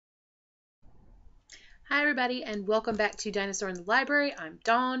Hi everybody and welcome back to Dinosaur in the Library. I'm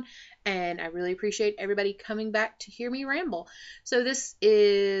Dawn and I really appreciate everybody coming back to hear me ramble. So this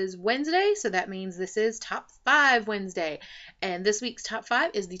is Wednesday, so that means this is Top 5 Wednesday. And this week's Top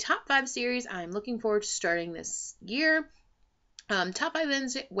 5 is the Top 5 series I'm looking forward to starting this year. Top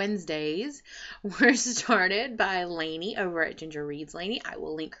 5 Wednesdays were started by Lainey over at Ginger Reads Lainey. I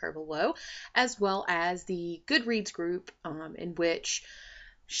will link her below, as well as the Goodreads group in which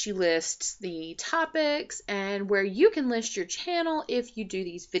she lists the topics and where you can list your channel if you do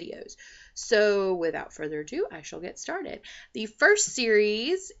these videos. So without further ado, I shall get started. The first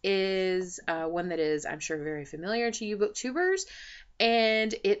series is one that is, I'm sure, very familiar to you booktubers,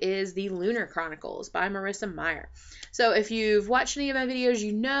 and it is the Lunar Chronicles by Marissa Meyer. So if you've watched any of my videos,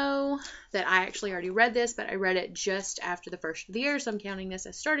 you know that I actually already read this, but I read it just after the first of the year, so I'm counting this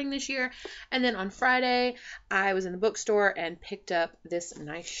as starting this year. And then on Friday, I was in the bookstore and picked up this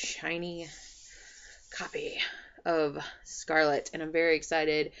nice shiny copy of Scarlet, and I'm very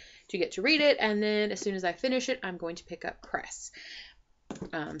excited to get to read it. And then as soon as I finish it, I'm going to pick up Cress.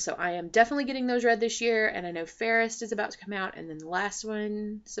 So I am definitely getting those read this year, and I know Fairest is about to come out, and then the last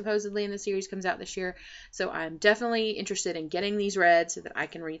one supposedly in the series comes out this year. So I'm definitely interested in getting these read so that I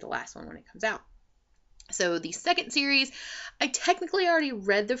can read the last one when it comes out. So the second series, I technically already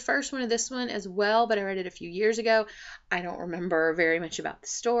read the first one of this one as well, but I read it a few years ago. I don't remember very much about the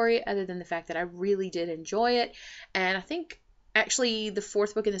story other than the fact that I really did enjoy it, and I think actually the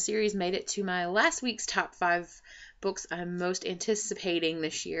fourth book in the series made it to my last week's top 5 books I'm most anticipating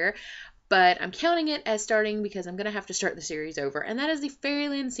this year, but I'm counting it as starting because I'm going to have to start the series over, and that is the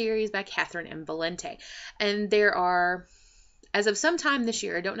Fairyland series by Catherynne M. Valente. And there are, as of sometime this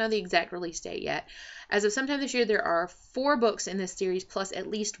year, I don't know the exact release date yet, as of sometime this year there are 4 books in this series plus at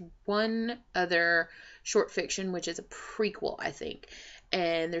least one other short fiction, which is a prequel, I think.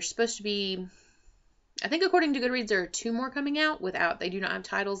 And there's supposed to be, I think according to Goodreads, there are 2 more coming out they do not have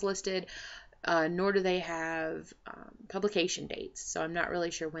titles listed. Nor do they have publication dates, so I'm not really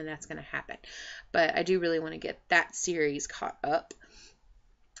sure when that's going to happen. But I do really want to get that series caught up,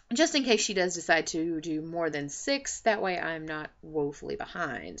 just in case she does decide to do more than 6. That way I'm not woefully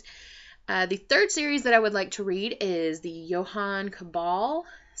behind. The third series that I would like to read is the Johann Cabal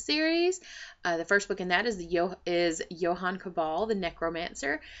series. The first book in that is Johann Cabal, the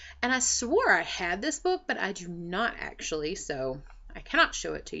Necromancer. And I swore I had this book, but I do not actually, so I cannot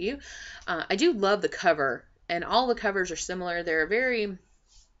show it to you. I do love the cover, and all the covers are similar. They're very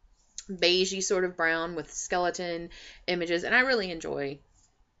beigey sort of brown with skeleton images, and I really enjoy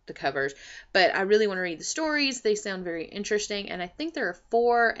the covers. But I really want to read the stories. They sound very interesting, and I think there are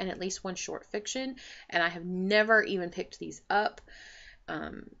 4 and at least 1 short fiction, and I have never even picked these up,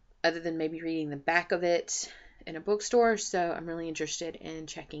 other than maybe reading the back of it in a bookstore, so I'm really interested in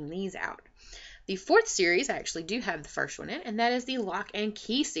checking these out. The fourth series, I actually do have the first one in, and that is the Lock and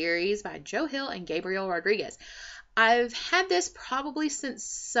Key series by Joe Hill and Gabriel Rodriguez. I've had this probably since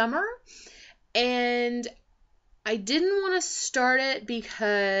summer, and I didn't want to start it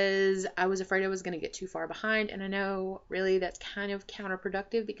because I was afraid I was going to get too far behind, and I know really that's kind of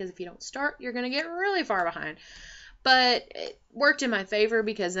counterproductive because if you don't start, you're going to get really far behind. But it worked in my favor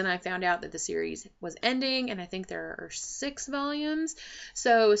because then I found out that the series was ending, and I think there are 6 volumes.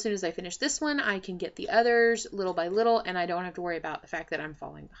 So as soon as I finish this one, I can get the others little by little, and I don't have to worry about the fact that I'm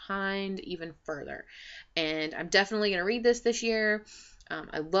falling behind even further. And I'm definitely going to read this year.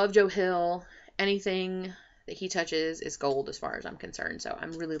 I love Joe Hill. Anything that he touches is gold as far as I'm concerned, so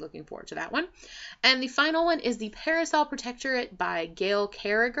I'm really looking forward to that one. And the final one is the Parasol Protectorate by Gail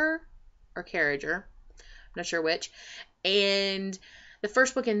Carriger, or Carriger. I'm not sure which. And the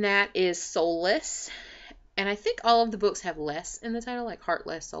first book in that is Soulless. And I think all of the books have less in the title, like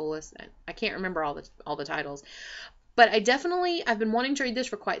Heartless, Soulless. I can't remember all the titles. But I've been wanting to read this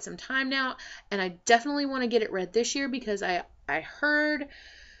for quite some time now, and I definitely want to get it read this year because I heard,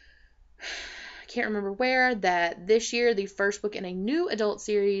 I can't remember where, that this year the first book in a new adult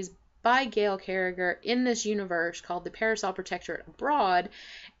series by Gail Carriger in this universe called The Parasol Protectorate Abroad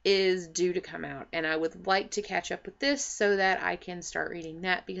is due to come out, and I would like to catch up with this so that I can start reading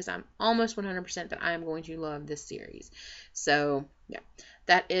that because I'm almost 100% that I am going to love this series. So yeah,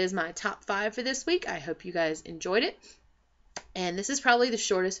 that is my top 5 for this week. I hope you guys enjoyed it, and this is probably the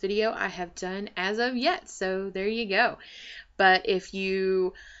shortest video I have done as of yet, so there you go. But if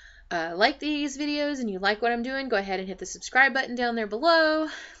you like these videos and you like what I'm doing, go ahead and hit the subscribe button down there below.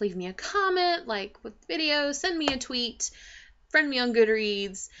 Leave me a comment, like with the video, send me a tweet, friend me on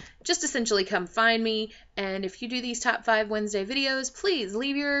Goodreads, just essentially come find me. And if you do these top 5 Wednesday videos, please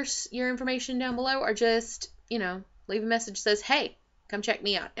leave your information down below, or just, leave a message that says, hey, come check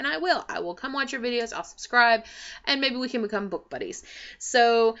me out. And I will come watch your videos. I'll subscribe, and maybe we can become book buddies.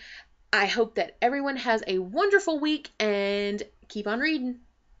 So I hope that everyone has a wonderful week, and keep on reading.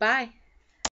 Bye.